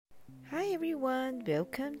everyone,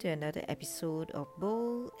 welcome to another episode of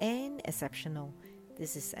Bold and Exceptional.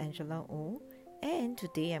 This is Angela O, and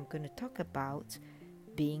today I'm going to talk about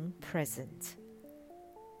being present.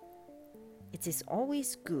 It is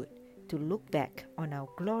always good to look back on our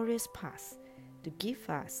glorious past to give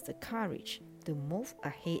us the courage to move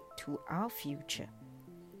ahead to our future.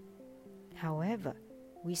 However,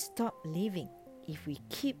 we stop living if we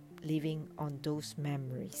keep living on those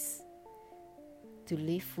memories. To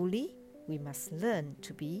live fully, we must learn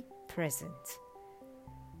to be present.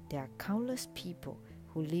 There are countless people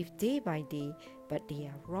who live day by day, but they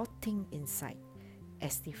are rotting inside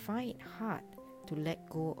as they find it hard to let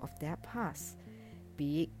go of their past,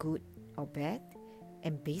 be it good or bad,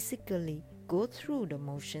 and basically go through the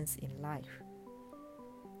motions in life.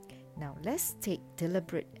 Now let's take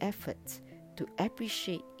deliberate efforts to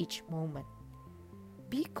appreciate each moment.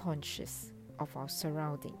 Be conscious of our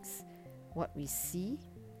surroundings, what we see,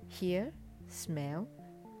 hear, smell,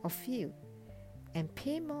 or feel, and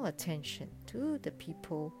pay more attention to the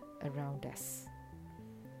people around us.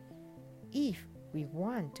 If we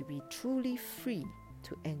want to be truly free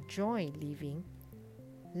to enjoy living,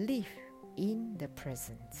 live in the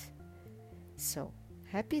present. So,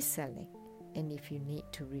 happy selling, and if you need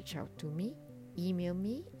to reach out to me, email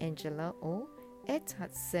me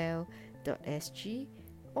angelao@hutsell.sg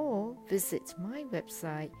or visit my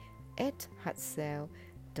website at hutsell.sg.